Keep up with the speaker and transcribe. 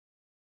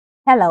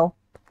Hello,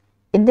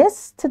 in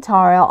this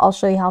tutorial, I'll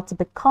show you how to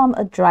become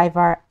a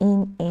driver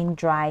in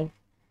Indrive.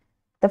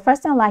 The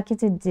first thing I'd like you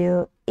to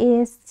do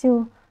is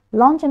to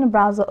launch in a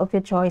browser of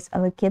your choice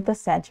and locate the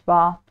search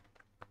bar.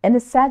 In the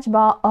search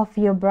bar of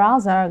your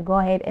browser, go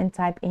ahead and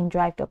type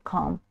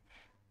indrive.com,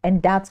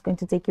 and that's going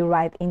to take you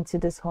right into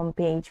this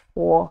homepage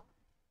for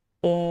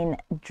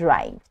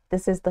Indrive.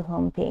 This is the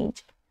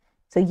homepage.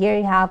 So here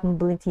you have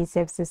mobility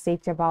services,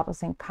 safety, about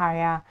us, and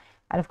career.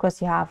 And of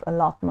course, you have a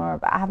lot more,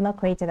 but I have not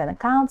created an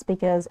account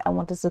because I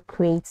wanted to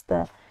create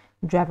the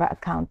driver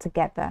account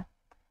together.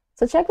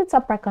 So check the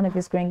top right corner of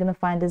your screen. You're going to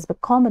find this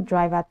Become a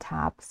Driver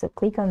tab. So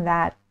click on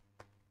that.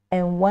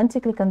 And once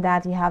you click on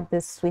that, you have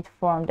this sweet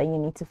form that you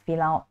need to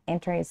fill out.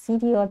 Enter your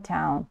city or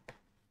town.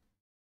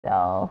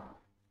 So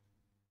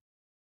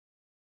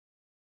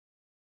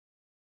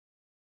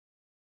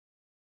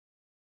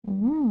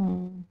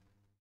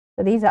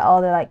so these are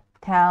all the like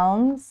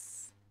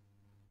towns,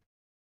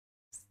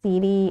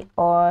 city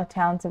or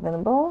towns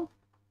available.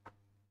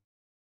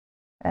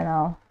 I don't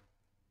know.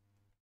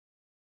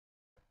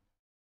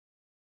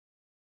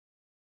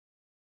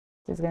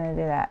 Just gonna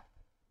do that.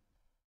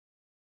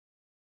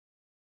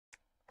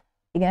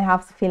 You're gonna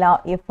have to fill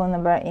out your phone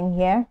number in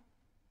here.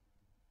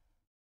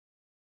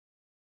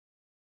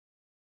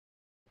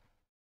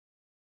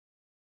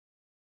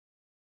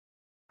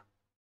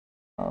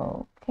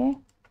 Okay.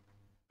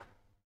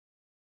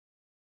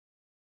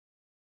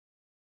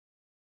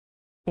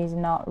 These are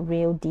not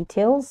real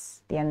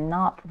details. They are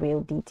not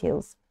real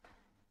details.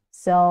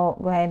 So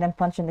go ahead and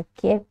punch in the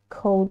get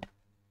code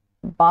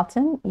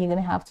button. You're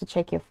gonna have to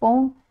check your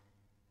phone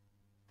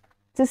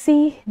to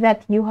see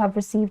that you have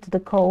received the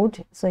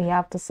code. So you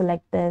have to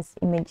select this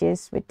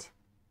images with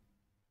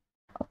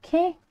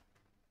okay.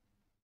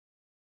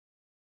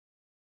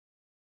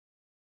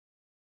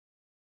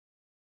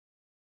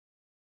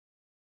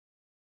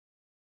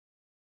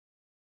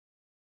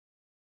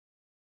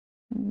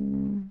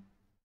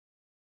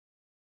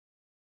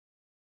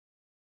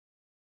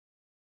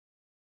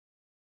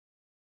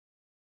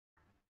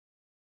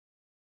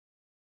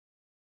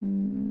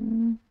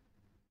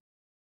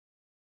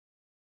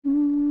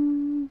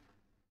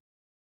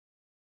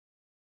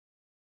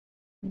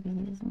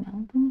 Maybe this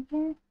mountain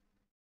here.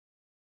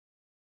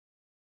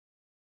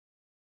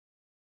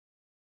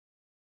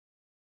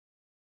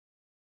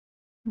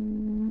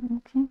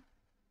 Okay.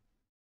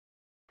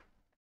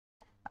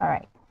 All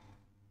right.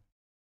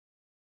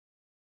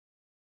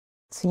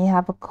 So you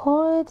have a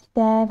code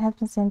that has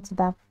been sent to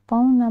that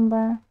phone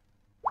number.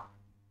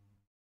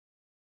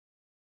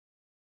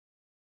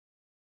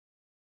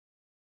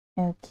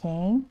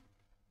 Okay.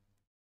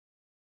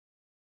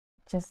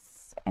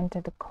 Just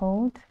enter the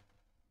code.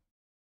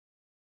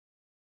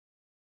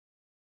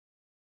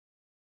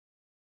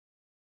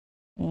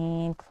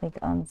 And click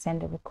on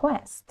send a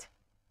request.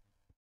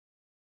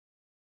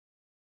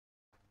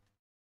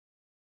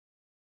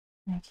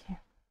 Okay.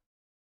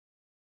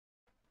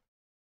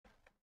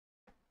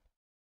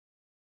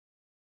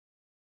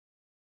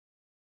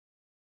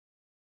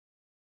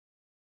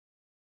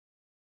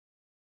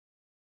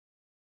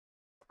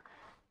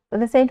 So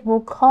they said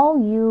we'll call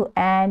you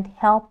and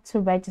help to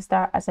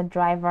register as a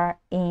driver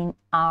in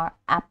our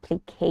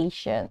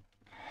application.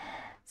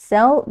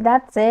 So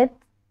that's it.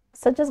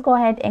 So just go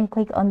ahead and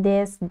click on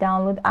this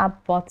download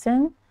app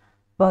button,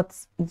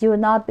 but you will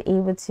not be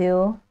able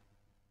to.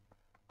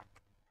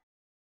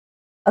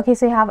 Okay,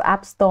 so you have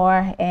App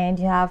Store and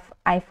you have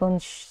iPhone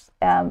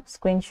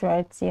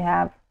screenshots. You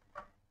have,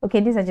 okay,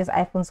 these are just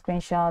iPhone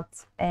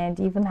screenshots, and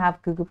you even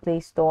have Google Play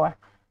Store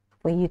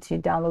for you to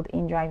download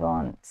Indrive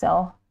on.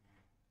 So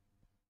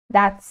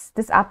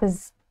this app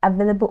is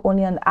available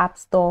only on the App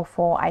Store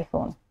for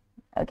iPhone.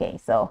 Okay,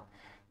 so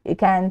you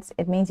can't,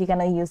 it means you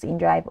cannot use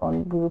Indrive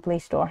on Google Play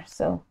Store.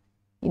 So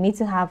you need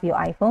to have your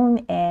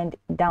iPhone and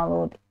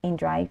download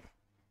Indrive.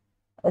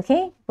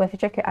 Okay, but if you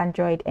check your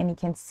Android and you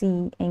can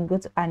see and go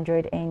to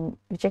Android and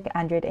you check your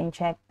Android and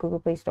check Google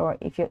Play Store,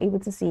 if you're able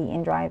to see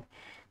Indrive,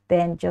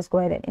 then just go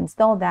ahead and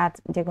install that.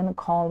 They're going to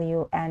call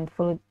you and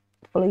follow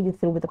you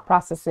through with the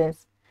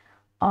processes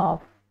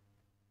of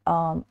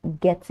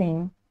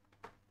getting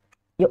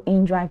your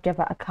Indrive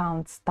driver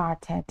account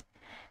started.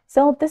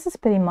 So this is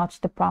pretty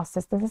much the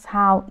process. This is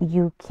how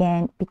you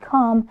can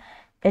become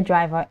a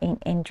driver in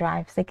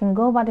Indrive. So you can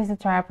go about this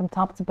tutorial from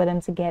top to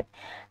bottom to get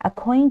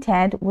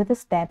acquainted with the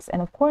steps.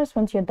 And of course,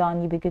 once you're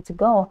done, you'll be good to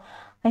go.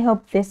 I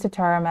hope this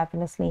tutorial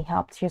marvelously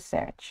helped your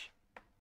search.